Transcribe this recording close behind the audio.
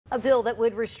A bill that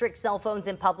would restrict cell phones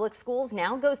in public schools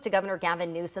now goes to Governor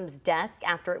Gavin Newsom's desk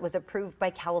after it was approved by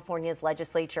California's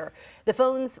legislature. The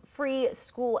Phones Free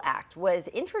School Act was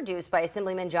introduced by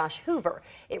Assemblyman Josh Hoover.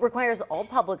 It requires all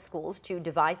public schools to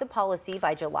devise a policy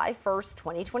by July 1st,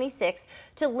 2026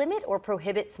 to limit or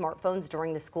prohibit smartphones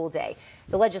during the school day.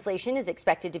 The legislation is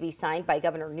expected to be signed by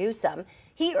Governor Newsom.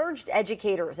 He urged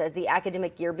educators as the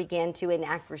academic year began to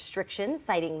enact restrictions,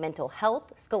 citing mental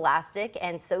health, scholastic,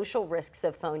 and social risks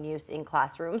of phone use in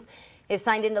classrooms. If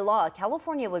signed into law,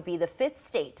 California would be the 5th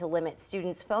state to limit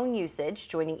students' phone usage,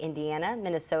 joining Indiana,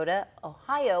 Minnesota,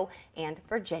 Ohio, and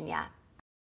Virginia.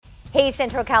 Hey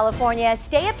Central California,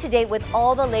 stay up to date with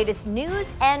all the latest news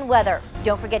and weather.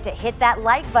 Don't forget to hit that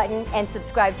like button and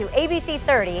subscribe to ABC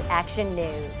 30 Action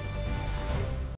News.